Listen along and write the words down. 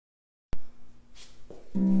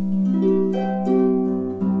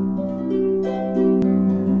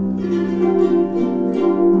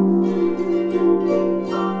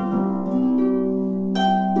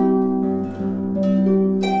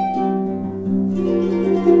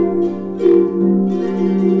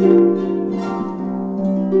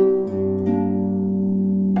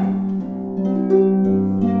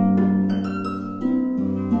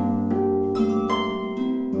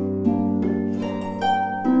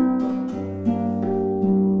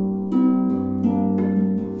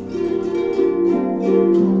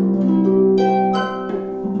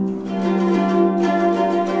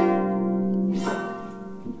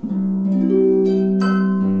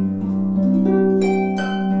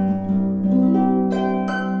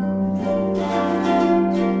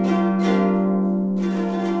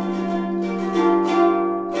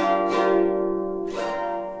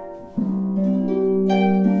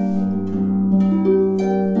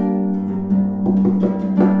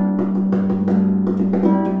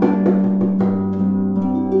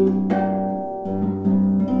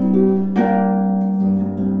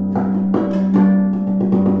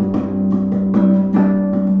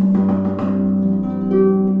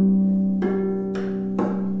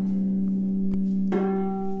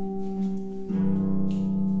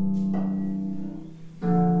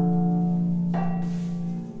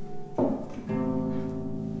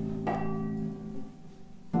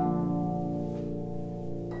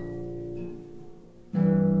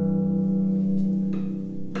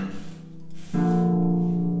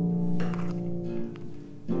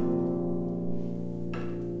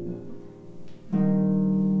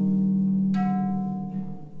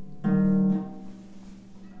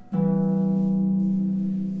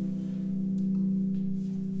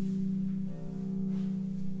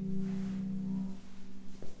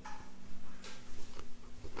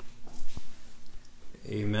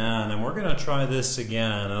Amen. And we're going to try this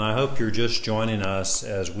again, and I hope you're just joining us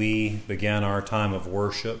as we begin our time of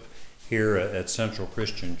worship here at Central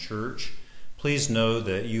Christian Church. Please know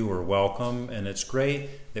that you are welcome, and it's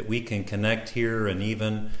great that we can connect here and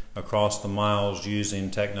even across the miles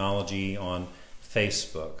using technology on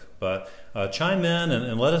Facebook. But chime in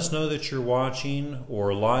and let us know that you're watching,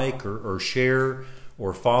 or like or share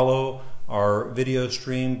or follow our video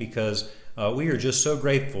stream, because we are just so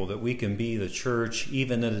grateful that we can be the church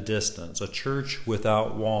even at a distance, a church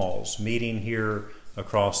without walls, meeting here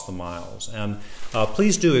across the miles. And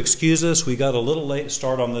please do excuse us. We got a little late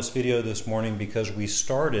start on this video this morning because we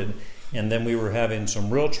started and then we were having some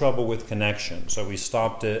real trouble with connection. So we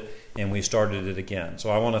stopped it and we started it again. So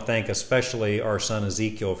I want to thank especially our son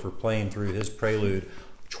Ezekiel for playing through his prelude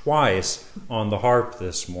twice on the harp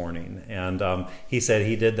this morning. And he said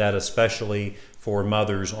he did that especially for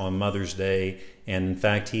mothers on Mother's Day, and in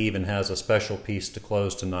fact he even has a special piece to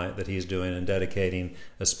close tonight that he's doing and dedicating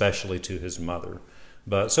especially to his mother.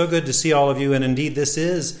 But so good to see all of you, and indeed this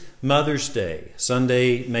is Mother's Day,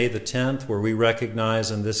 Sunday, May the 10th, where we recognize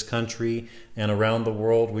in this country and around the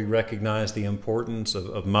world, we recognize the importance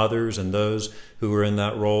of mothers and those who are in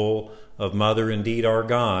that role of mother. Indeed, our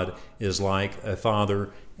God is like a father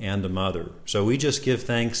and a mother. So we just give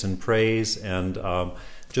thanks and praise, and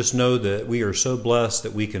just know that we are so blessed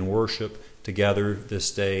that we can worship together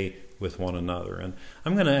this day with one another. And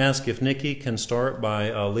I'm going to ask if Nikki can start by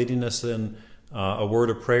leading us in a word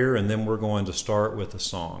of prayer, and then we're going to start with a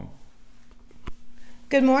song.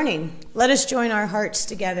 Good morning. Let us join our hearts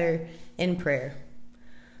together in prayer.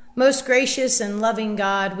 Most gracious and loving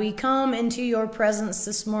God, we come into your presence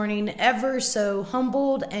this morning ever so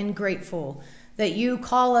humbled and grateful that you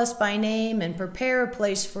call us by name and prepare a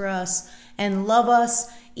place for us and love us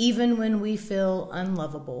even when we feel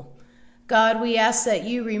unlovable. God, we ask that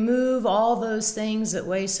you remove all those things that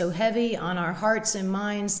weigh so heavy on our hearts and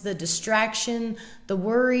minds, the distraction, the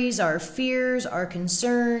worries, our fears, our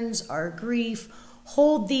concerns, our grief.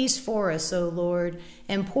 Hold these for us, O Lord,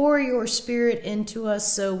 and pour your Spirit into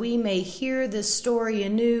us so we may hear this story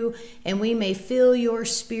anew and we may feel your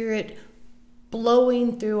Spirit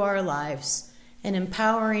blowing through our lives and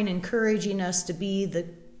empowering, encouraging us to be the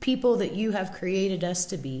people that you have created us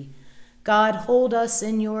to be. God, hold us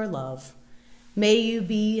in your love. May you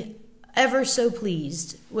be ever so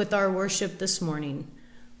pleased with our worship this morning.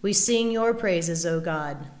 We sing your praises, O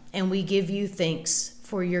God, and we give you thanks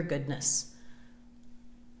for your goodness.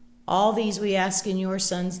 All these we ask in your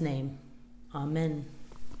Son's name. Amen.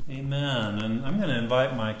 Amen. And I'm going to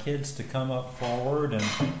invite my kids to come up forward.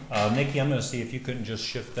 And Nikki, I'm going to see if you couldn't just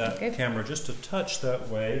shift that camera just a touch that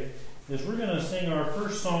way. Is we're going to sing our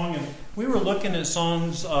first song. And we were looking at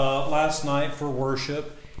songs last night for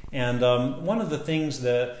worship. And one of the things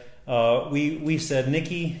that we said,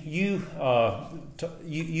 Nikki, you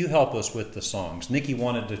help us with the songs. Nikki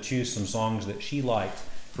wanted to choose some songs that she liked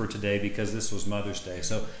for today because this was Mother's Day.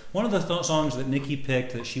 So one of the songs that Nikki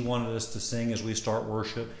picked that she wanted us to sing as we start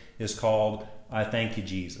worship is called I Thank You,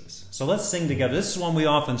 Jesus. So let's sing together. This is one we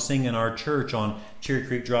often sing in our church on Cherry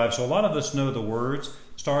Creek Drive. So a lot of us know the words.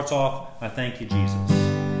 Starts off, I thank you, Jesus.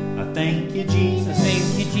 I thank you, Jesus. I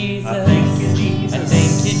thank you, Jesus. I thank you, Jesus. I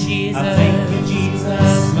thank you, Jesus. I thank you,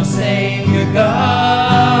 Jesus, my Savior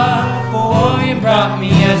God. For you brought me,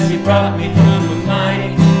 yes, you brought me from a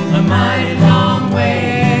mighty long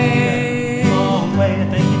way. Long way. I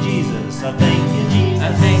thank you, Jesus. I thank you, Jesus.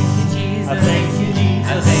 I thank you, Jesus. I thank you,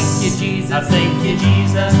 Jesus. I thank you, Jesus. I thank you,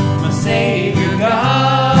 Jesus, my Savior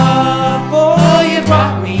God. For you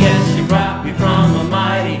brought me, yes, you brought me from a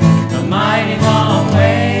mighty long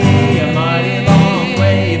way. A mighty long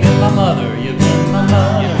way. You've been my mother. You've been my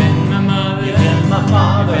mother. You've been my mother. You've been my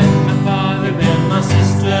father. You've been my father. You've been my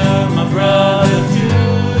sister, my brother too.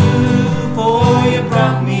 For you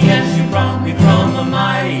brought me, yes, you brought me from a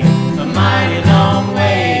mighty long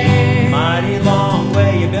way. Mighty long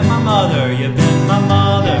way. You've been my mother. You've been my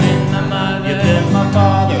mother. You've been my mother. You've been my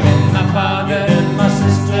father. You've been my father. You've been my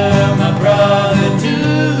sister, my brother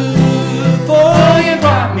too. For you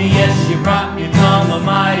brought me, yes, you brought me from a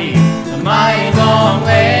mighty long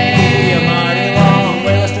way. A mighty long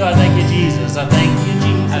way. Let's do I thank you, Jesus. I thank you,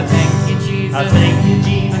 Jesus. I thank you, Jesus. I thank you,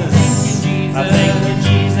 Jesus. I thank you, Jesus. I thank you,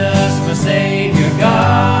 Jesus, my Savior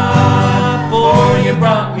God. For you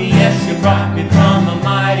brought me, yes, you brought me from a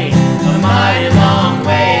mighty long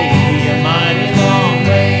way. A mighty long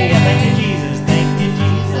way. I thank you, Jesus. Thank you,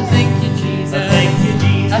 Jesus. I thank you, Jesus. I thank you,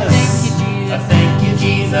 Jesus. I thank you, Jesus. I thank you,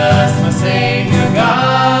 Jesus, my Savior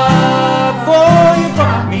God. For you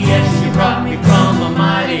brought me, yes, you brought me from a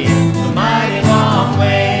mighty long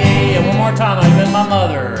way. And one more time, I've been my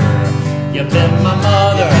mother. You've been my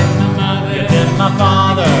mother. You've been my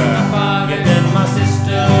father. You've been my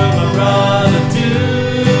sister, my brother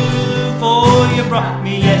too. For you brought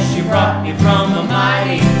me, yes, you brought me from a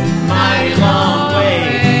mighty long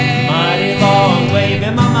way. Mighty long way. You've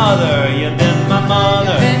been my mother. You've been my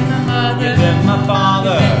mother. You've been my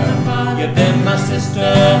father. You've been my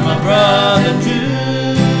sister, my brother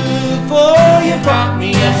too. For you brought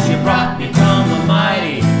me, yes, you brought me from a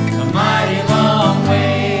mighty long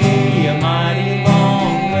way. A mighty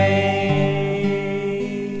long way.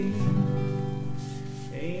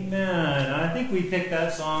 Amen. I think we picked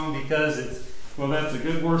that song because that's a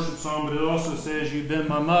good worship song, but it also says, you've been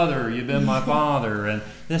my mother, you've been my father. And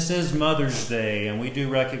this is Mother's Day, and we do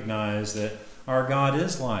recognize that our God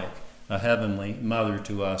is like a heavenly mother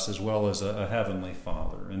to us as well as a heavenly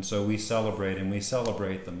father. And so we celebrate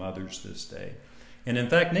the mothers this day. And in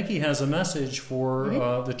fact, Nikki has a message for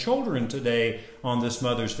the children today on this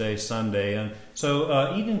Mother's Day Sunday. And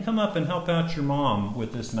so Eden, come up and help out your mom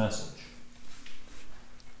with this message.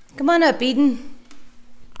 Come on up, Eden.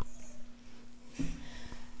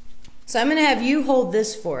 So I'm going to have you hold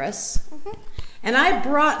this for us. And I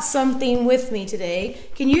brought something with me today.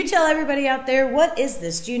 Can you tell everybody out there, what is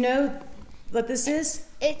this? Do you know what this is?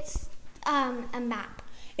 It's a map.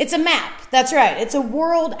 It's a map. That's right. It's a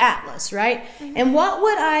world atlas, right? And what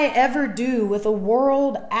would I ever do with a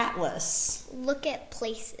world atlas? Look at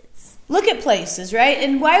places. Look at places, right?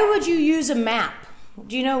 And why would you use a map?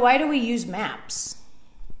 Do you know, why do we use maps?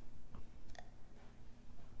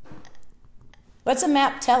 What's a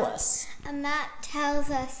map tell us? A map tells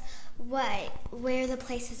us where the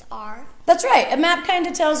places are. That's right. A map kind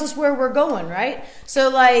of tells us where we're going, right? So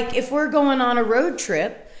like if we're going on a road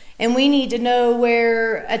trip and we need to know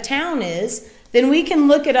where a town is, then we can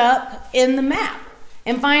look it up in the map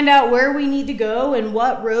and find out where we need to go and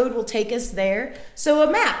what road will take us there. So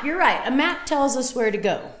a map, you're right. A map tells us where to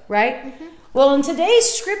go, right? Well, in today's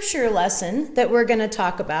scripture lesson that we're going to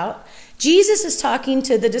talk about, Jesus is talking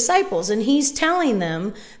to the disciples and he's telling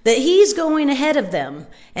them that he's going ahead of them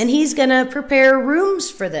and he's going to prepare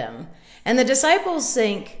rooms for them. And the disciples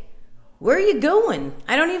think, where are you going?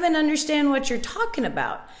 I don't even understand what you're talking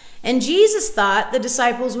about. And Jesus thought the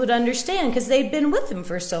disciples would understand because they'd been with him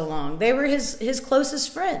for so long. They were his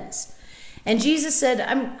closest friends. And Jesus said,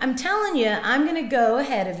 I'm telling you, I'm going to go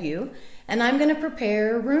ahead of you and I'm going to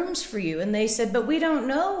prepare rooms for you. And they said, but we don't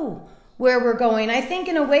know where we're going. I think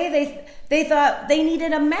in a way they thought they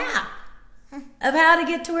needed a map of how to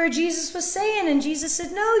get to where Jesus was saying. And Jesus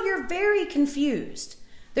said, no, you're very confused.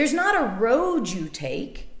 There's not a road you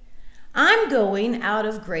take. I'm going out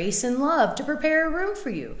of grace and love to prepare a room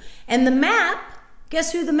for you. And the map,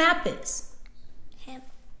 guess who the map is? Him.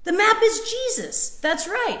 The map is Jesus. That's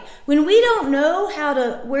right. When we don't know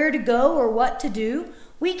where to go or what to do,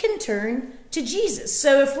 we can turn to Jesus.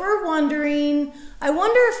 So if we're wondering, I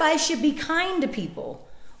wonder if I should be kind to people,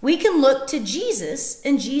 we can look to Jesus,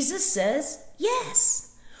 and Jesus says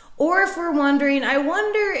yes. Or if we're wondering, I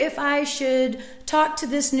wonder if I should talk to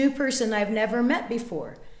this new person I've never met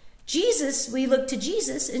before, we look to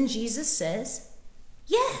Jesus, and Jesus says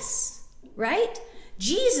yes, right?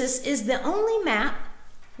 Jesus is the only map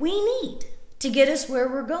we need to get us where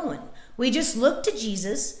we're going. We just look to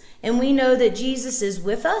Jesus, and we know that Jesus is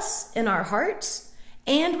with us in our hearts,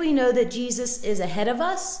 and we know that Jesus is ahead of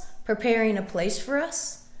us, preparing a place for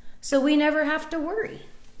us, so we never have to worry.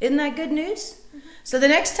 Isn't that good news? So the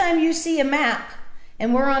next time you see a map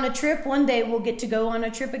and we're on a trip, one day we'll get to go on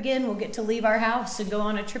a trip again. We'll get to leave our house and go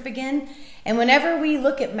on a trip again. And whenever we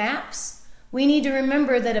look at maps, we need to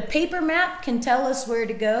remember that a paper map can tell us where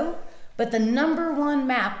to go, but the number one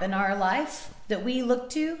map in our life that we look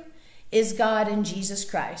to is God and Jesus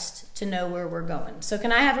Christ to know where we're going. So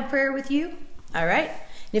can I have a prayer with you? All right.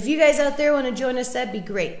 And if you guys out there want to join us, that'd be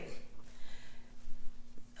great.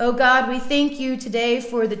 Oh God, we thank you today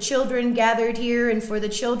for the children gathered here and for the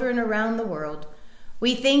children around the world.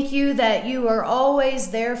 We thank you that you are always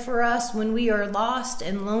there for us when we are lost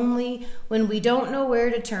and lonely, when we don't know where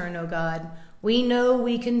to turn, oh God. We know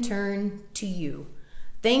we can turn to you.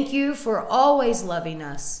 Thank you for always loving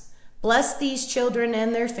us. Bless these children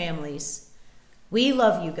and their families. We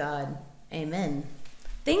love you, God. Amen.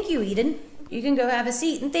 Thank you, Eden. You can go have a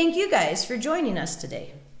seat, and thank you guys for joining us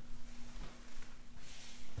today.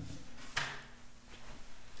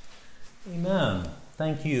 Amen.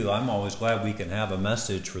 Thank you. I'm always glad we can have a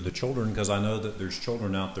message for the children, because I know that there's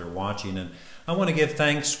children out there watching. And I want to give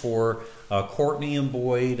thanks for Courtney and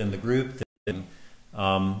Boyd and the group.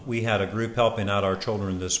 We had a group helping out our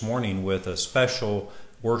children this morning with a special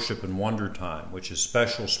worship and wonder time, which is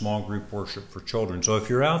special small group worship for children. So if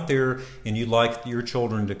you're out there and you'd like your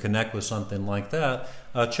children to connect with something like that,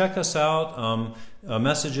 check us out,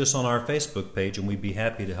 message us on our Facebook page, and we'd be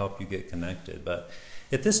happy to help you get connected. But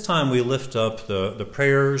at this time, we lift up the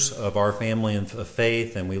prayers of our family of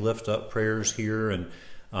faith, and we lift up prayers here and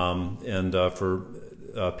for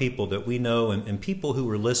people that we know and people who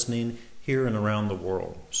are listening here and around the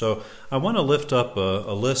world. So I want to lift up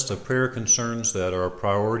a list of prayer concerns that are a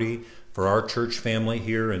priority for our church family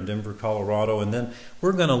here in Denver, Colorado. And then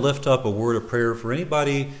we're going to lift up a word of prayer for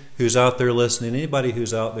anybody who's out there listening, anybody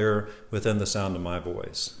who's out there within the sound of my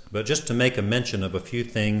voice. But just to make a mention of a few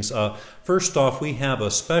things, first off, we have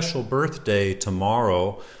a special birthday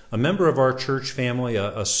tomorrow. A member of our church family,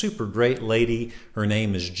 a super great lady, her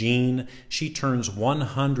name is Jean. She turns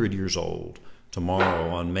 100 years old tomorrow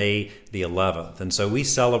on May the 11th. And so we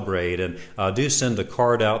celebrate, and do send a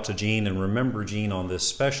card out to Jean and remember Jean on this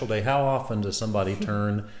special day. How often does somebody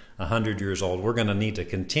turn 100 years old? We're going to need to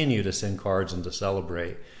continue to send cards and to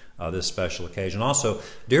celebrate this special occasion. Also,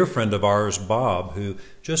 dear friend of ours, Bob, who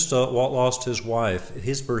just lost his wife,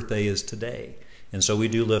 his birthday is today. And so we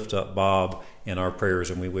do lift up Bob in our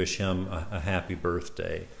prayers, and we wish him a happy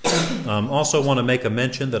birthday. Also want to make a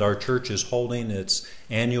mention that our church is holding its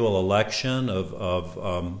annual election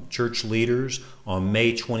of church leaders on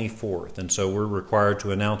May 24th. And so we're required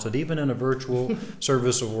to announce it, even in a virtual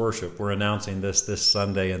service of worship. We're announcing this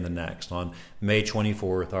Sunday and the next. On May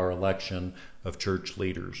 24th, our election of church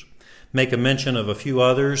leaders. Make a mention of a few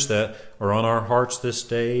others that are on our hearts this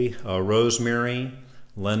day. Rosemary,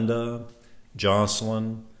 Linda,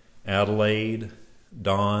 Jocelyn, Adelaide,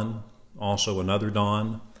 Dawn, also another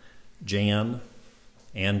Dawn, Jan,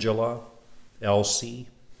 Angela, Elsie,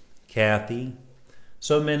 Kathy.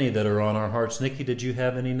 So many that are on our hearts. Nikki, did you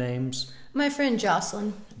have any names? My friend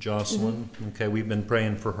Jocelyn. Jocelyn. Mm-hmm. Okay, we've been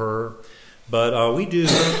praying for her. But we do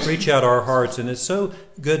reach out our hearts, and it's so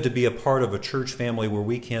good to be a part of a church family where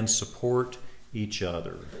we can support each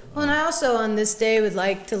other. Well, and I also on this day would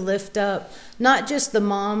like to lift up not just the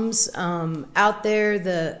moms out there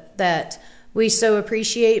that we so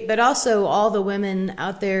appreciate, but also all the women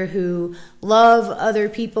out there who love other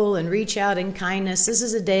people and reach out in kindness. This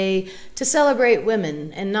is a day to celebrate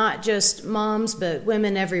women, and not just moms, but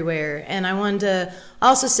women everywhere. And I wanted to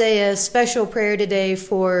also say a special prayer today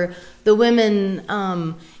for the women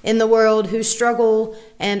in the world who struggle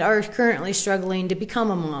and are currently struggling to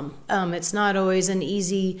become a mom. It's not always an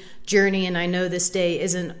easy journey, and I know this day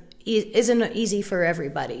isn't easy for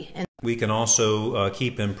everybody. And we can also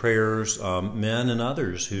keep in prayers men and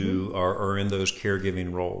others who are in those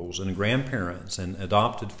caregiving roles, and grandparents and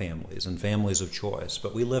adopted families and families of choice.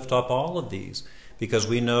 But we lift up all of these because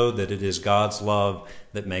we know that it is God's love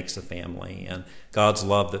that makes a family, and God's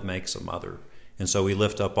love that makes a mother. And so we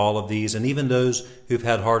lift up all of these, and even those who've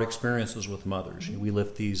had hard experiences with mothers. We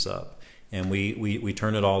lift these up. and we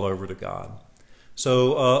turn it all over to God.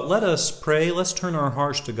 So let us pray. Let's turn our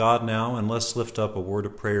hearts to God now, and let's lift up a word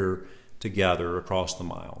of prayer together across the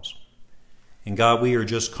miles. And God, we are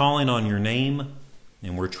just calling on your name,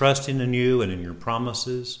 and we're trusting in you and in your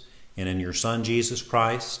promises and in your Son, Jesus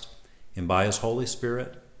Christ, and by his Holy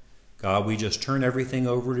Spirit. God, we just turn everything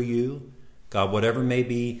over to you. God, whatever may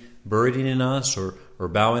be burdening us or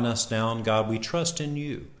bowing us down, God, we trust in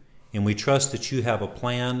you, and we trust that you have a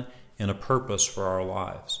plan and a purpose for our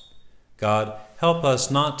lives. God, help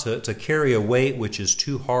us not to carry a weight which is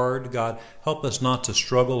too hard. God, help us not to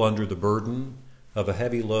struggle under the burden of a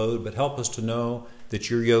heavy load, but help us to know that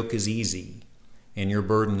your yoke is easy and your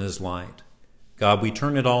burden is light. God, we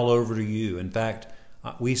turn it all over to you. In fact,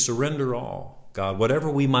 we surrender all. God, whatever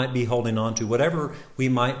we might be holding on to, whatever we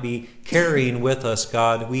might be carrying with us,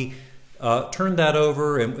 God, we turn that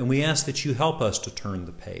over, and we ask that you help us to turn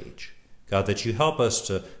the page. God, that you help us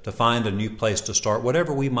to find a new place to start,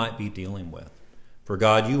 whatever we might be dealing with. For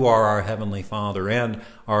God, you are our Heavenly Father and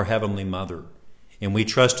our Heavenly Mother. And we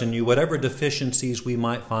trust in you, whatever deficiencies we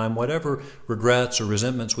might find, whatever regrets or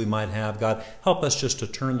resentments we might have, God, help us just to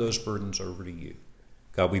turn those burdens over to you.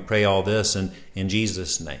 God, we pray all this in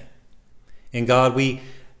Jesus' name. And God, we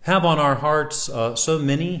have on our hearts so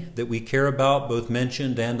many that we care about, both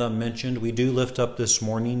mentioned and unmentioned. We do lift up this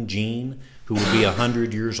morning Jean, who will be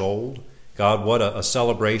 100 years old. God, what a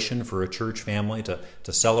celebration for a church family to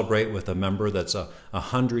celebrate with a member that's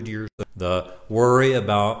 100 years old. The worry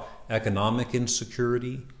about economic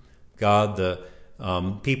insecurity. God, the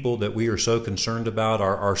people that we are so concerned about,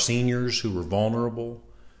 our seniors who are vulnerable.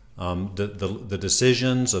 The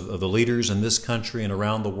decisions of the leaders in this country and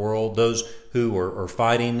around the world, those who are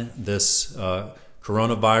fighting this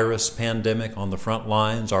coronavirus pandemic on the front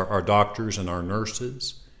lines, our doctors and our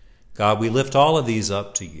nurses. God, we lift all of these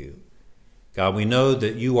up to you. God, we know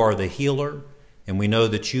that you are the healer, and we know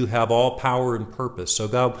that you have all power and purpose. So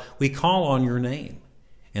God, we call on your name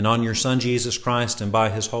and on your Son Jesus Christ, and by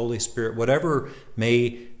his Holy Spirit, whatever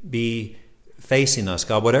may be facing us,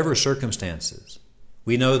 God, whatever circumstances,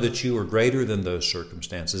 we know that you are greater than those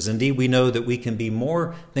circumstances. Indeed, we know that we can be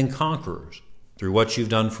more than conquerors through what you've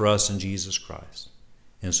done for us in Jesus Christ.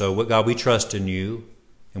 And so, God, we trust in you,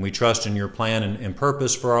 and we trust in your plan and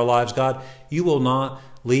purpose for our lives. God, you will not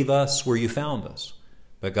leave us where you found us.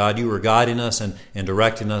 But God, you are guiding us and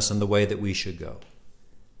directing us in the way that we should go.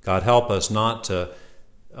 God, help us not to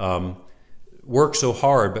work so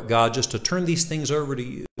hard, but God, just to turn these things over to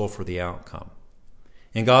you for the outcome.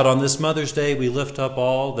 And God, on this Mother's Day, we lift up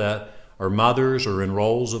all that are mothers or in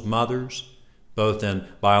roles of mothers, both in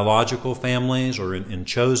biological families or in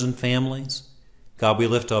chosen families. God, we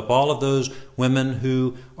lift up all of those women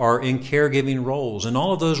who are in caregiving roles and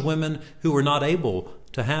all of those women who are not able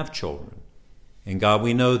to have children. And God,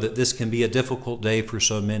 we know that this can be a difficult day for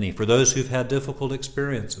so many, for those who've had difficult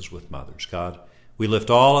experiences with mothers. God, we lift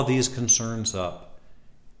all of these concerns up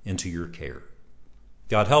into your care.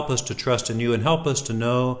 God, help us to trust in you and help us to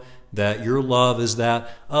know that your love is that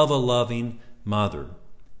of a loving mother.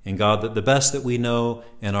 And God, that the best that we know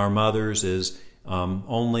in our mothers is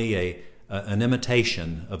only an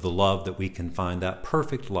imitation of the love that we can find, that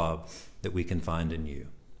perfect love that we can find in you.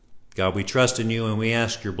 God, we trust in you, and we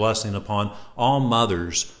ask your blessing upon all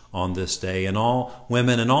mothers on this day, and all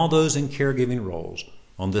women and all those in caregiving roles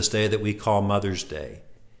on this day that we call Mother's Day.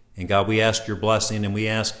 And God, we ask your blessing, and we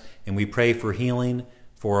ask and we pray for healing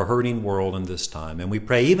for a hurting world in this time. And we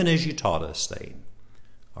pray even as you taught us, saying,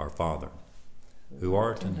 Our Father, who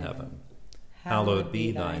art in heaven, hallowed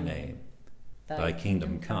be thy name. Thy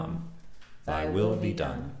kingdom come, thy will be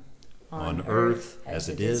done, on earth as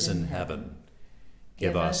it is in heaven.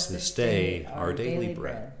 Give us this day our daily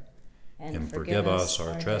bread, and forgive us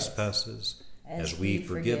our trespasses, as we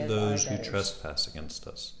forgive those who trespass against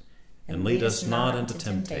us. And lead us not into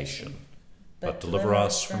temptation, but deliver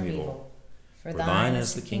us from evil. For thine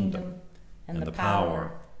is the kingdom, and the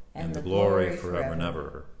power, and the glory forever and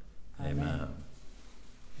ever. Amen.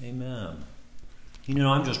 Amen. You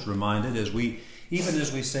know, I'm just reminded even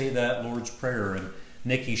as we say that Lord's Prayer, and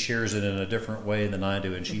Nikki shares it in a different way than I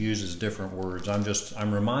do, and she uses different words.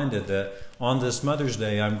 I'm reminded that on this Mother's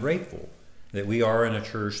Day, I'm grateful that we are in a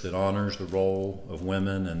church that honors the role of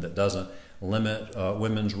women and that doesn't limit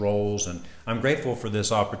women's roles. And I'm grateful for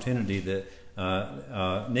this opportunity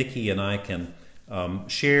that Nikki and I can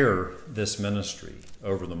share this ministry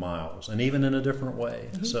over the miles, and even in a different way.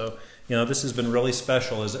 Mm-hmm. So, you know, this has been really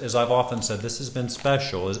special. As I've often said, this has been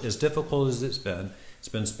special. As difficult as it's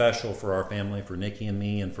been special for our family, for Nikki and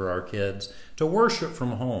me, and for our kids to worship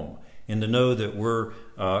from home and to know that we're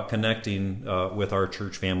connecting with our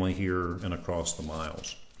church family here and across the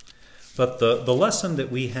miles. But the lesson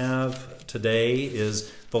that we have today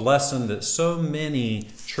is the lesson that so many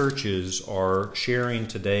churches are sharing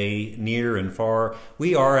today, near and far.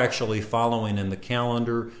 We are actually following in the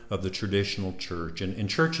calendar of the traditional church. And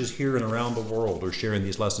churches here and around the world are sharing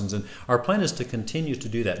these lessons. And our plan is to continue to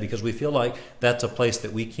do that because we feel like that's a place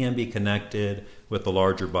that we can be connected with the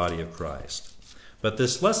larger body of Christ. But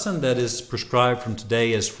this lesson that is prescribed from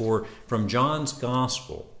today is from John's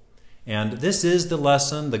Gospel. And this is the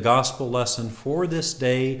lesson, the gospel lesson for this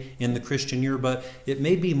day in the Christian year, but it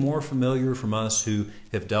may be more familiar from us who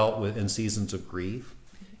have dealt with in seasons of grief.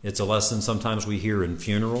 It's a lesson sometimes we hear in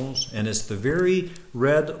funerals, and it's the very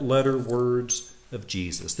red letter words of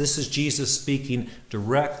Jesus. This is Jesus speaking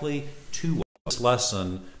directly to us.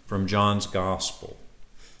 Lesson from John's Gospel,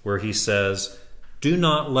 where he says, "Do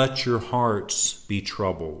not let your hearts be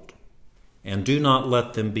troubled, and do not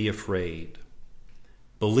let them be afraid.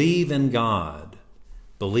 Believe in God,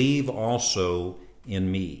 believe also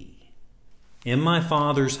in me. In my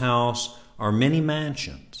Father's house are many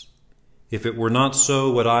mansions. If it were not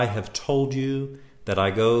so, would I have told you that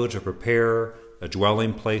I go to prepare a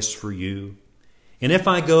dwelling place for you? And if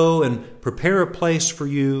I go and prepare a place for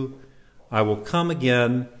you, I will come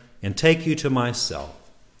again and take you to myself,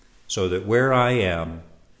 so that where I am,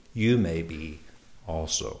 you may be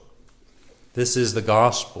also." This is the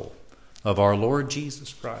gospel of our Lord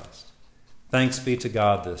Jesus Christ. Thanks be to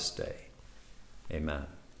God this day. Amen.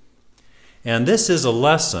 And this is a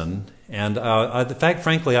lesson, and in fact,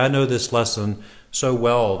 frankly, I know this lesson so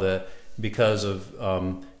well that because of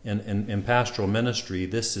in pastoral ministry,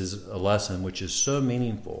 this is a lesson which is so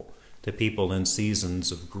meaningful to people in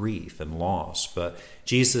seasons of grief and loss. But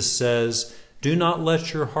Jesus says, "Do not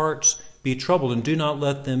let your hearts be troubled, and do not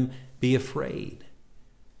let them be afraid,"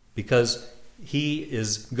 because he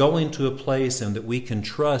is going to a place, and that we can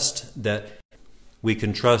trust that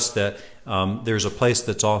there's a place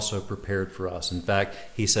that's also prepared for us. In fact,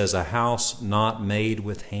 he says, "A house not made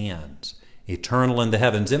with hands, eternal in the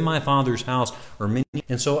heavens. In my Father's house are many."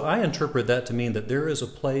 And so I interpret that to mean that there is a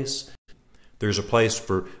place. There's a place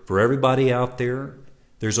for everybody out there.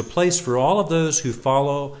 There's a place for all of those who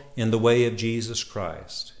follow in the way of Jesus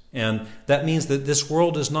Christ. And that means that this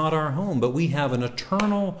world is not our home, but we have an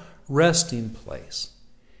eternal resting place.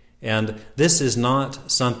 And this is not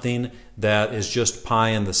something that is just pie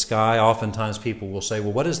in the sky. Oftentimes people will say,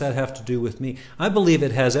 well, what does that have to do with me? I believe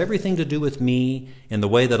it has everything to do with me in the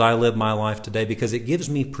way that I live my life today, because it gives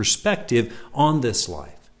me perspective on this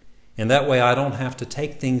life. And that way I don't have to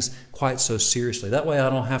take things quite so seriously. That way I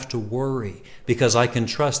don't have to worry, because I can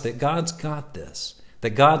trust that God's got this,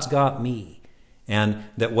 that God's got me, and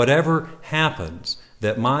that whatever happens,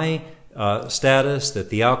 that my status, that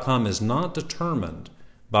the outcome is not determined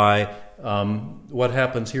by what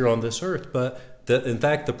happens here on this earth, but that in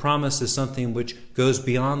fact the promise is something which goes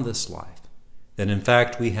beyond this life, that in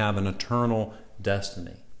fact we have an eternal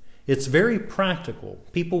destiny. It's very practical.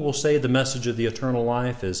 People will say the message of the eternal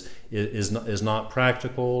life is not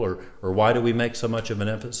practical, or why do we make so much of an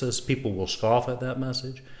emphasis? People will scoff at that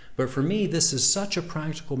message. But for me, this is such a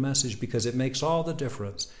practical message because it makes all the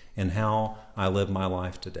difference in how I live my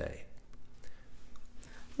life today.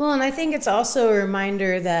 Well, and I think it's also a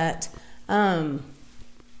reminder that to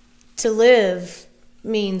live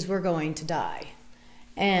means we're going to die.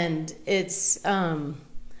 And it's, I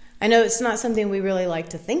know it's not something we really like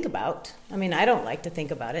to think about. I mean, I don't like to think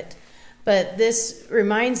about it. But this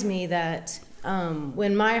reminds me that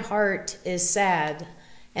when my heart is sad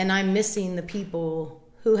and I'm missing the people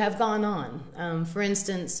who have gone on. For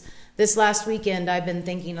instance, this last weekend I've been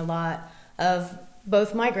thinking a lot of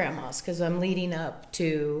both my grandmas, because I'm leading up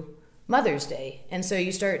to Mother's Day. And so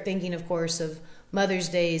you start thinking, of course, of Mother's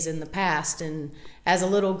Days in the past. And as a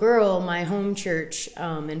little girl, my home church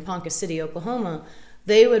in Ponca City, Oklahoma,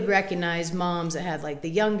 they would recognize moms that had like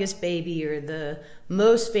the youngest baby or the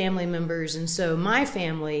most family members. And so my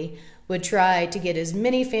family would try to get as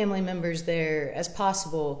many family members there as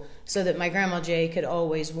possible so that my Grandma Jay could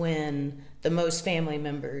always win the most family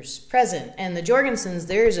members present. And the Jorgensens,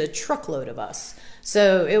 there's a truckload of us.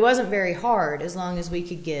 So it wasn't very hard as long as we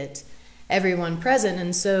could get everyone present.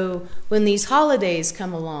 And so when these holidays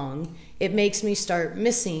come along, it makes me start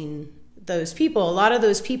missing those people. A lot of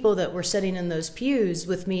those people that were sitting in those pews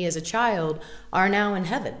with me as a child are now in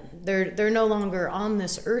heaven. They're no longer on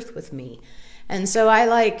this earth with me. And so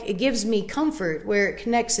it gives me comfort. Where it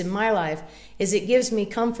connects in my life is it gives me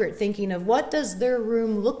comfort thinking of what does their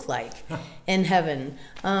room look like in heaven.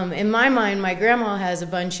 In my mind, my grandma has a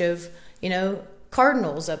bunch of,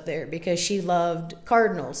 cardinals up there because she loved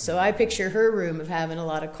cardinals. So I picture her room of having a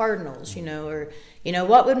lot of cardinals, or,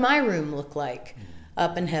 what would my room look like?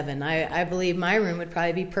 up in heaven. I believe my room would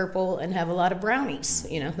probably be purple and have a lot of brownies.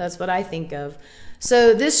 That's what I think of.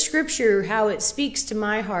 So this scripture, how it speaks to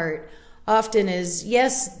my heart often is,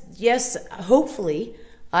 yes, hopefully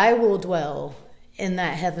I will dwell in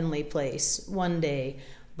that heavenly place one day.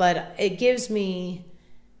 But it gives me,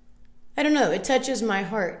 I don't know, it touches my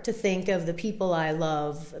heart to think of the people I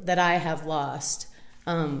love that I have lost,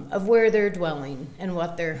 of where they're dwelling and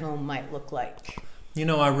what their home might look like.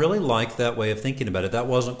 I really like that way of thinking about it. That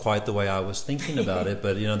wasn't quite the way I was thinking about it,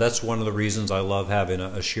 but that's one of the reasons I love having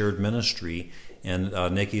a shared ministry, and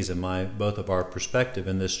Nikki's and both of our perspective,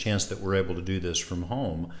 and this chance that we're able to do this from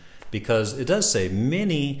home, because it does say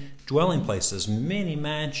many dwelling places, many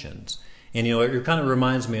mansions. And it kind of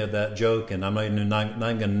reminds me of that joke, and I'm not even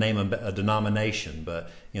going to name a denomination, but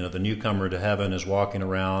the newcomer to heaven is walking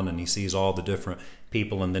around and he sees all the different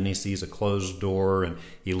people, and then he sees a closed door and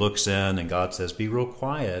he looks in and God says, "Be real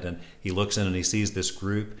quiet." And he looks in and he sees this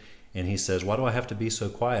group and he says, "Why do I have to be so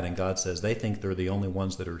quiet?" And God says, "They think they're the only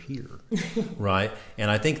ones that are here." Right? And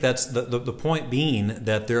I think that's the point being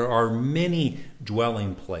that there are many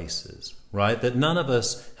dwelling places, right? That none of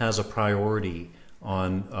us has a priority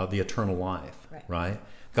on the eternal life, right?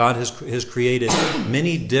 God has created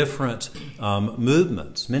many different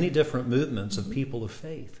movements of people of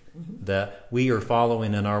faith that we are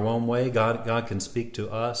following in our own way. God can speak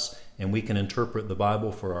to us, and we can interpret the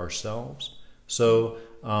Bible for ourselves. So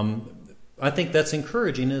I think that's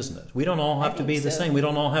encouraging, isn't it? We don't all have to be the same. We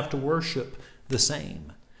don't all have to worship the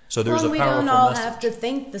same. So there's a powerful message. We don't all have to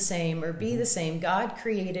think the same or be the same. God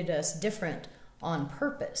created us different on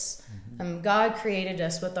purpose. God created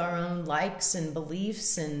us with our own likes and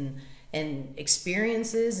beliefs and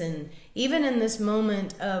experiences, and even in this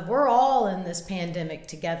moment of, we're all in this pandemic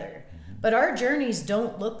together, but our journeys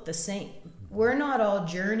don't look the same. We're not all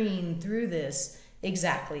journeying through this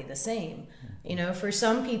exactly the same. For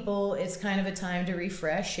some people it's kind of a time to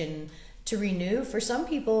refresh and to renew. For some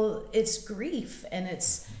people it's grief and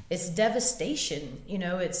it's devastation,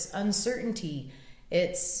 it's uncertainty.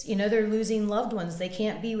 It's, they're losing loved ones. They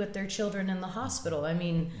can't be with their children in the hospital. I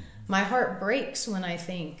mean, my heart breaks when I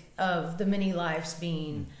think of the many lives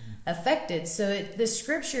being affected. So this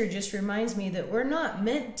scripture just reminds me that we're not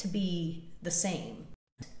meant to be the same,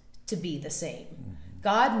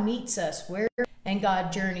 God meets us where, and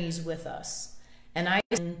God journeys with us. And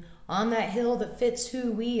on that hill that fits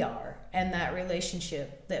who we are and that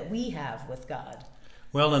relationship that we have with God.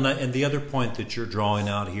 Well, and the other point that you're drawing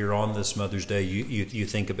out here on this Mother's Day, you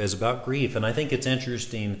think of is about grief. And I think it's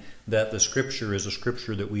interesting that the scripture is a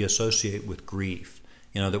scripture that we associate with grief,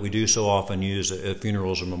 that we do so often use at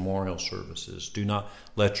funerals or memorial services. Do not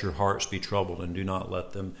let your hearts be troubled, and do not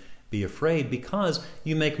let them be afraid, because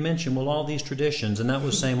you make mention, all these traditions, and that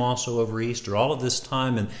was same also over Easter, all of this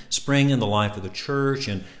time and spring in the life of the church,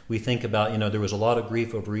 and we think about, there was a lot of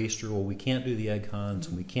grief over Easter. Well, we can't do the egg hunts,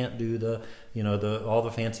 and we can't do all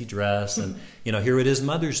the fancy dress, and here it is,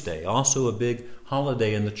 Mother's Day, also a big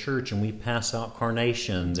holiday in the church, and we pass out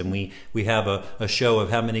carnations, and we have a show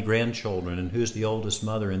of how many grandchildren and who's the oldest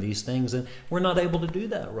mother and these things, and we're not able to do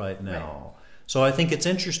that right now. Right. So I think it's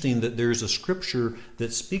interesting that there's a scripture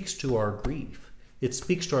that speaks to our grief. It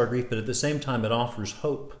speaks to our grief, but at the same time it offers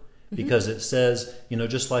hope, because it says,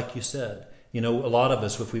 just like you said, a lot of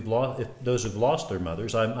us, if those who've lost their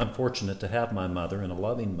mothers, I'm fortunate to have my mother and a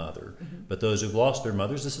loving mother, but those who've lost their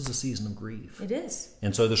mothers, this is a season of grief. It is.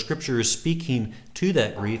 And so the scripture is speaking to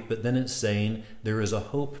that grief, but then it's saying there is a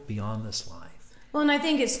hope beyond this life. Well, and I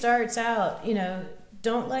think it starts out,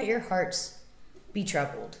 don't let your hearts be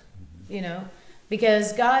troubled,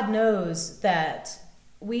 because God knows that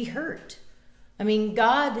we hurt. I mean,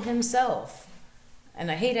 God himself,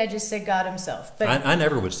 and I just said God himself, but I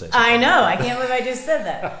never would say that. I know, I can't believe I just said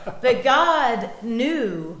that. But God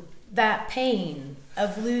knew that pain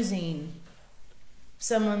of losing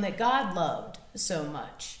someone that God loved so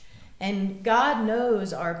much. And God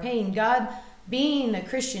knows our pain. God, being a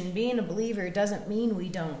Christian, being a believer, doesn't mean we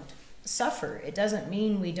don't suffer. It doesn't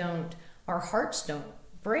mean our hearts don't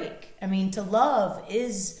break. I mean, to love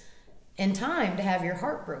is, in time, to have your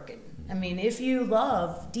heart broken. I mean, if you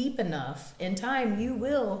love deep enough, in time you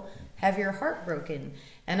will have your heart broken.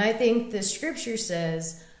 And I think the scripture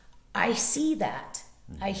says, I see that.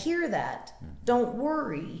 I hear that. Don't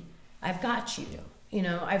worry. I've got you.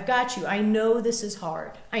 I've got you. I know this is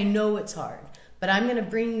hard. I know it's hard. But I'm going to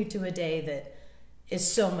bring you to a day that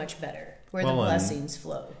is so much better, where the blessings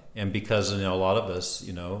flow. And because, a lot of us,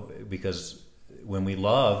 because when we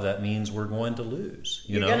love, that means we're going to lose.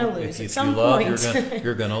 You're going to lose. If you love,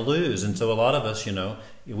 you're going to lose. And so a lot of us,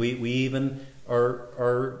 we even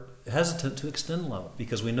are hesitant to extend love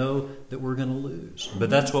because we know that we're going to lose. But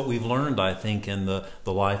that's what we've learned, I think, in the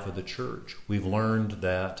life of the church. We've learned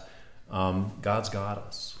that God's got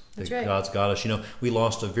us. That's right. God's got us. We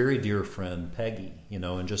lost a very dear friend, Peggy,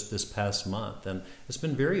 in just this past month, and it's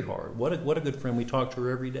been very hard. What a good friend. We talk to her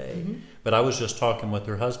every day. But I was just talking with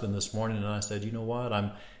her husband this morning, and I said, you know what?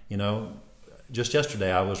 Just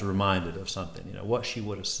yesterday I was reminded of something, what she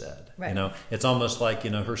would have said. Right. It's almost like,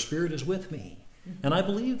 her spirit is with me. And I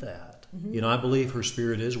believe that. I believe her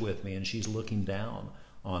spirit is with me, and she's looking down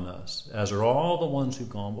on us, as are all the ones who've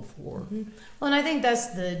gone before. Well, and I think that's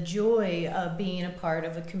the joy of being a part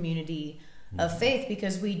of a community of faith,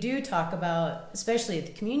 because we do talk about, especially at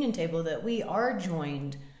the communion table, that we are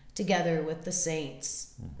joined together with the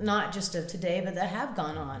saints, not just of today, but that have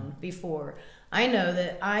gone on before. I know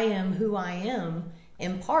that I am who I am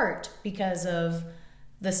in part because of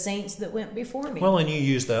the saints that went before me. Well, and you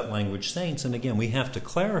use that language, saints, and again, we have to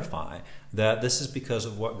clarify that this is because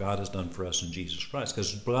of what God has done for us in Jesus Christ,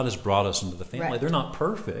 because God has brought us into the family. Right. They're not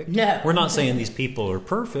perfect. No. We're not saying these people are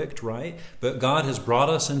perfect, right? But God has brought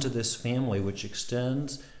us into this family which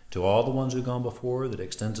extends to all the ones who've gone before, that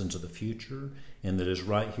extends into the future, and that is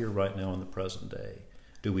right here, right now in the present day.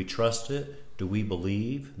 Do we trust it? Do we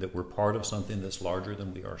believe that we're part of something that's larger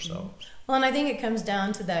than we ourselves? Well, and I think it comes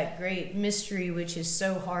down to that great mystery, which is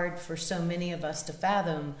so hard for so many of us to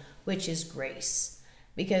fathom, which is grace.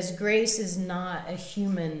 Because grace is not a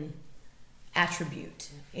human attribute,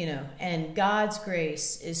 and God's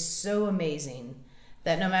grace is so amazing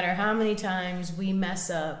that no matter how many times we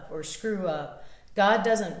mess up or screw up, God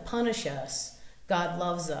doesn't punish us. God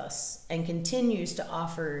loves us and continues to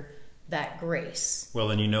offer that grace.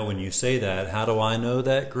 Well, and when you say that, how do I know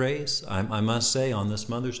that grace? I must say, on this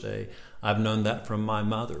Mother's Day, I've known that from my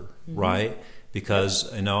mother, right?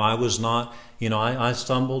 Because, I was not, I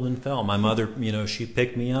stumbled and fell. My mother, she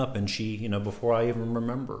picked me up, and she, before I even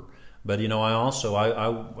remember. But,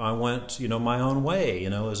 I went, my own way,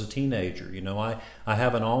 as a teenager. I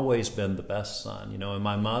haven't always been the best son, and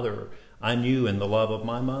my mother, I knew in the love of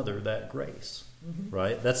my mother that grace.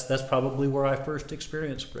 Right? That's probably where I first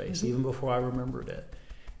experienced grace, even before I remembered it.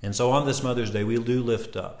 And so on this Mother's Day, we do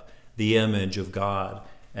lift up the image of God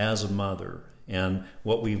as a mother and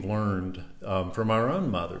what we've learned from our own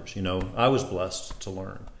mothers. I was blessed to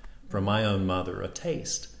learn from my own mother a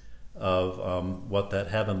taste of what that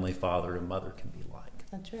Heavenly Father and Mother can be like.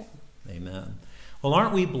 That's right. Amen. Well,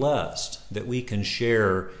 aren't we blessed that we can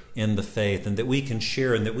share in the faith, and that we can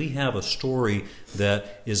share, and that we have a story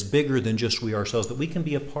that is bigger than just we ourselves, that we can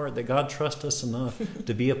be a part, that God trusts us enough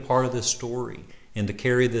to be a part of this story and to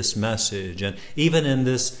carry this message. And even in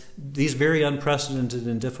these very unprecedented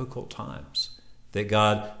and difficult times, that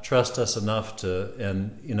God trusts us enough to,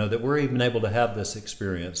 and that we're even able to have this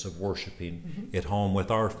experience of worshiping at home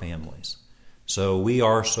with our families. So we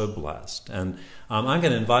are so blessed. And I'm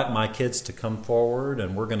going to invite my kids to come forward,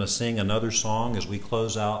 and we're going to sing another song as we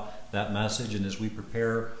close out that message and as we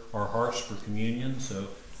prepare our hearts for communion. So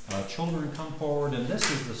children, come forward, and this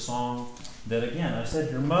is the song that, again, I said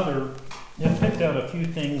your mother picked out a few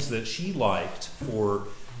things that she liked for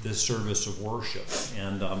this service of worship.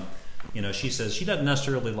 And she says she doesn't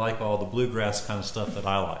necessarily like all the bluegrass kind of stuff that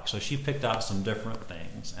I like. So she picked out some different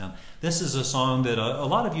things. And this is a song that a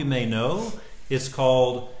lot of you may know. It's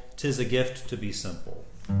called "'Tis a Gift to Be Simple."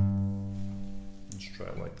 Let's try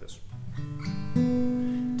it like this.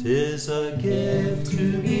 'Tis a gift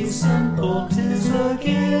to be simple, 'tis a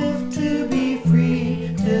gift to be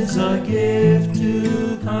free, 'tis a gift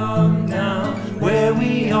to come down where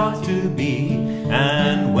we ought to be.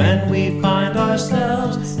 And when we find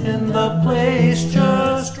ourselves in the place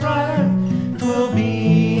just right, 'twill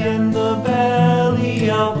be in the valley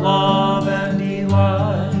of love and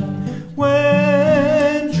delight.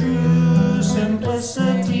 When true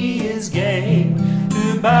simplicity is gained,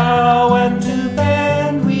 to bow and to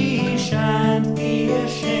bend we shan't be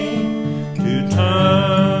ashamed. To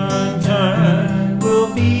turn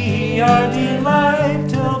will be our delight,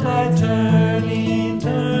 till by turning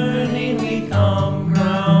we come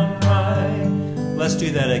round right. Let's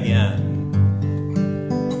do that again.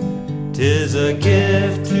 'Tis a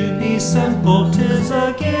gift to be simple, 'tis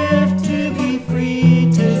a gift to be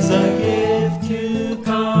free, 'tis a gift to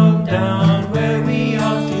come down where we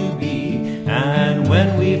ought to be. And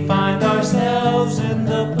when we find ourselves in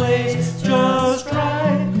the place just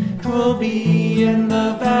right, 'twill be in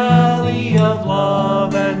the valley of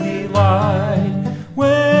love and delight.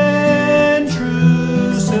 When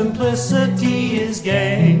true simplicity is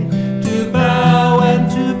gained, to bow and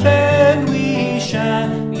to bend we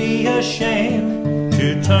shan't be ashamed.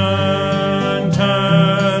 To turn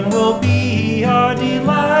will be our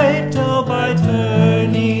delight,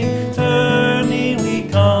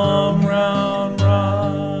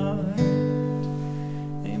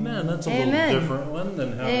 Amen. That's a Amen. little different one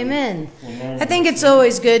than how. Amen. we I think it's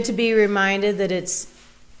always good to be reminded that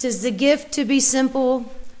tis the gift to be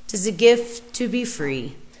simple, tis the gift to be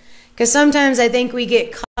free. Because sometimes I think we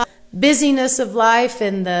get caught in the busyness of life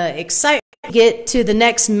and the excitement to get to the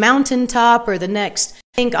next mountaintop or the next.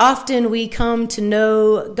 I think often we come to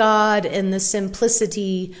know God in the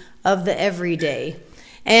simplicity of the everyday.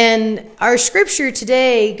 And our scripture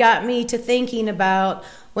today got me to thinking about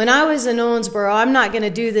when I was in Owensboro. I'm not going to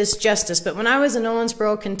do this justice, but when I was in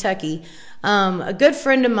Owensboro, Kentucky, a good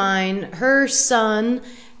friend of mine, her son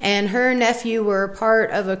and her nephew were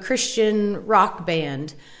part of a Christian rock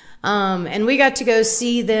band. And we got to go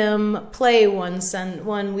see them play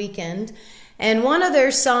one weekend. And one of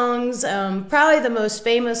their songs, probably the most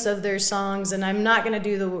famous of their songs, and I'm not going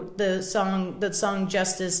to do the song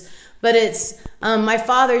justice, but it's My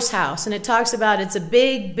Father's House. And it talks about it's a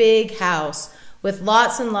big, big house with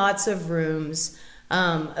lots and lots of rooms,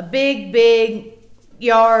 a big, big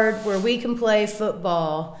yard where we can play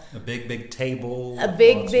football. A big, big table. A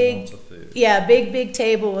big, lots big, and lots of food. Yeah, a big, big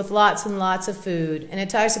table with lots and lots of food. And it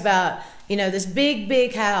talks about, this big,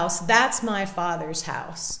 big house. That's my Father's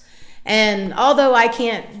house. And although I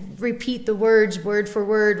can't repeat the words word for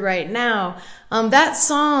word right now, that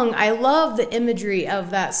song, I love the imagery of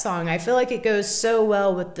that song. I feel like it goes so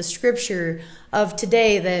well with the scripture of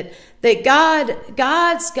today that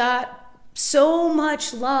God's got so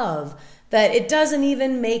much love that it doesn't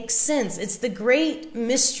even make sense. It's the great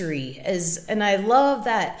mystery, and I love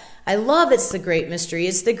that. I love it's the great mystery.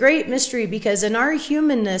 It's the great mystery because in our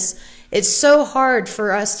humanness, it's so hard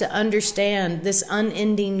for us to understand this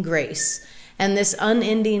unending grace and this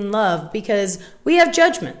unending love because we have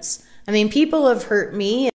judgments. I mean, people have hurt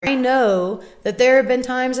me, and I know that there have been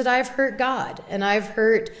times that I've hurt God, and I've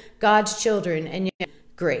hurt God's children, and yet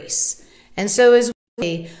grace. And so as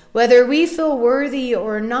whether we feel worthy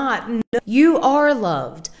or not, you are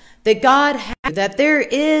loved. That God has, that there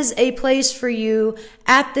is a place for you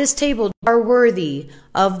at this table. You are worthy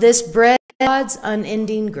of this bread, God's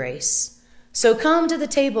unending grace. So come to the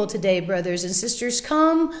table today, brothers and sisters.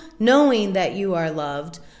 Come knowing that you are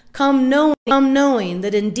loved. Come knowing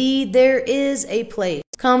that indeed there is a place.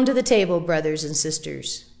 Come to the table, brothers and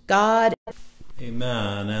sisters. God.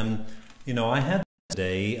 Amen. And, I had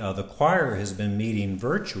today, the choir has been meeting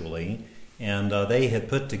virtually, and they had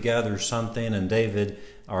put together something, and David,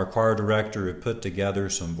 our choir director, had put together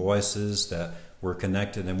some voices that were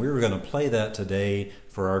connected, and we were going to play that today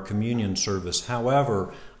for our communion service.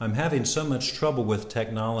 However, I'm having so much trouble with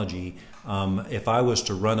technology. If I was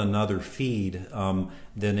to run another feed,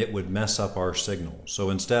 then it would mess up our signal. So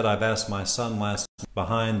instead, I've asked my son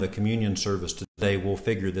behind the communion service today, we'll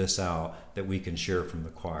figure this out that we can share from the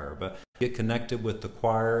choir. But get connected with the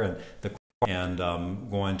choir and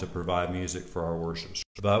going to provide music for our worship.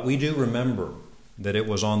 But we do remember that it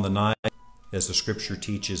was on the night, as the scripture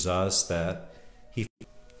teaches us, that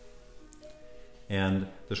and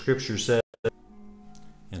the scripture says,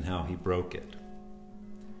 and how he broke it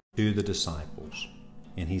to the disciples.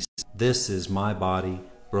 And he said, "This is my body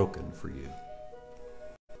broken for you."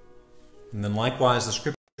 And then likewise the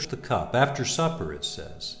scripture, the cup. After supper, it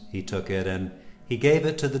says, he took it and he gave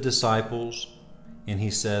it to the disciples. And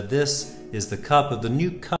he said, "This is the cup of the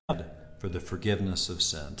new covenant for the forgiveness of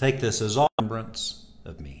sin. Take this as all remembrance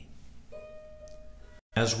of me."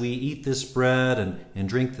 As we eat this bread and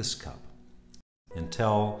drink this cup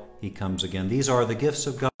until he comes again. These are the gifts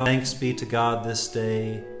of God. Thanks be to God this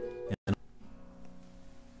day.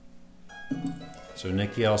 So,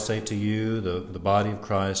 Nikki, I'll say to you, the body of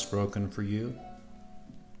Christ broken for you,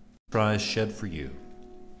 Christ shed for you.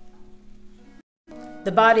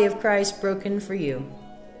 The body of Christ broken for you,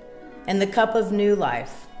 and the cup of new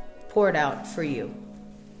life poured out for you.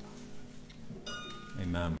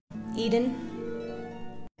 Amen. Eden,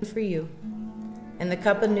 for you, and the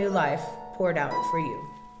cup of new life poured out for you.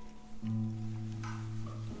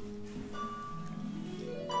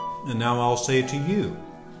 And now I'll say to you,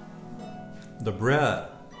 the bread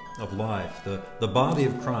of life, the body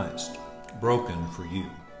of Christ broken for you.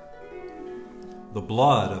 The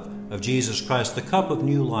blood of Jesus Christ, the cup of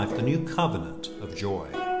new life, the new covenant of joy,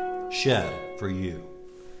 shed for you.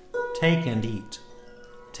 Take and eat.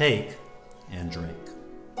 Take and drink.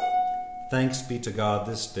 Thanks be to God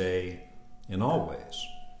this day and always.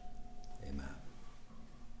 Amen.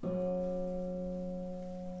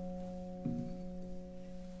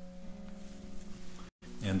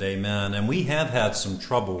 And amen. And we have had some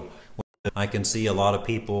trouble. I can see a lot of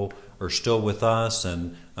people are still with us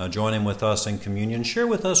and joining with us in communion. Share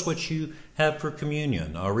with us what you have for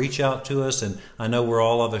communion. Reach out to us, and I know we're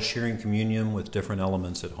all of us sharing communion with different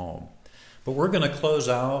elements at home. But we're going to close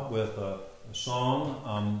out with a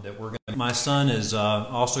song that we're going to. My son is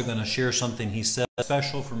also going to share something he said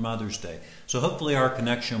special for Mother's Day. So hopefully our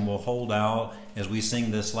connection will hold out as we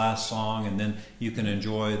sing this last song, and then you can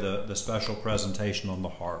enjoy the special presentation on the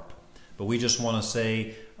harp. But we just want to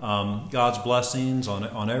say God's blessings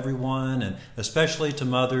on everyone, and especially to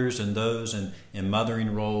mothers and those in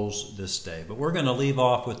mothering roles this day. But we're going to leave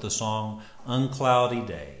off with the song, Uncloudy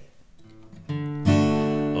Day.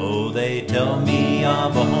 Oh, they tell me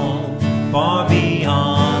of a home far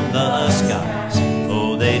beyond the skies.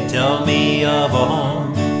 Oh, they tell me of a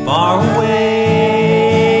home far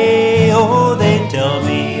away. Oh, they tell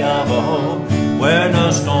me of a home where no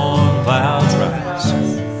storm clouds rise.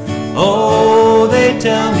 Oh, they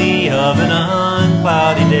tell me of an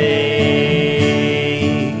uncloudy day.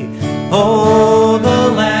 Oh, the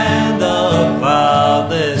land of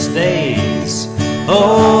cloudless days.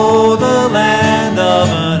 Oh, the land of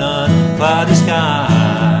an uncloudy sky.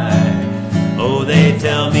 Oh, they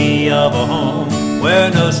tell me of a home where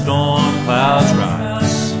no storm clouds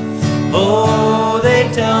rise. Oh, they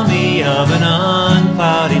tell me of an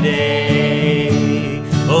uncloudy day.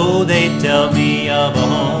 Oh, they tell me of a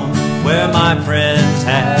home where my friends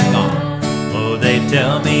have gone. Oh, they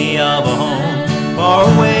tell me of a home far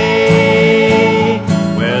away,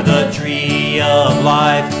 where the tree of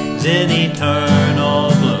life is in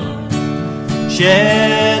eternal bloom,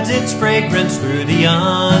 sheds its fragrance through the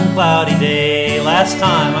uncloudy day. Last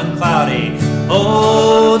time, uncloudy.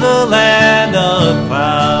 Oh, the land of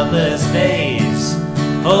cloudless days.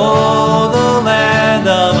 Oh, the land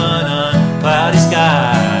of an uncloudy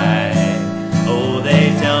sky. Oh,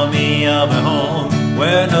 they tell me of a home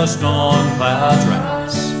where no storm clouds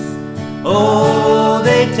rise. Oh,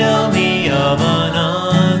 they tell me of an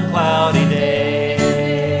uncloudy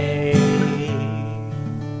day.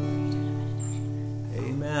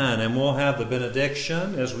 Amen. And we'll have the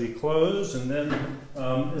benediction as we close, and then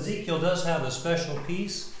Ezekiel does have a special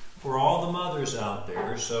piece for all the mothers out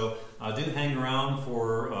there. So do hang around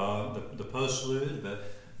for the postlude, but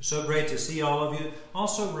so great to see all of you.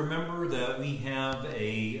 Also remember that we have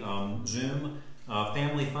a Zoom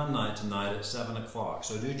family fun night tonight at 7 o'clock.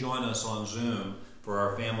 So do join us on Zoom for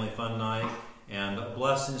our family fun night. And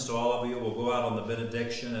blessings to all of you. We'll go out on the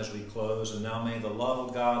benediction as we close. And now may the love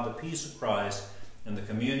of God, the peace of Christ, and the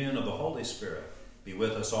communion of the Holy Spirit be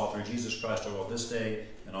with us all through Jesus Christ our Lord this day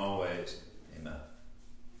and always.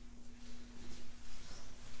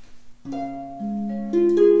 Amen.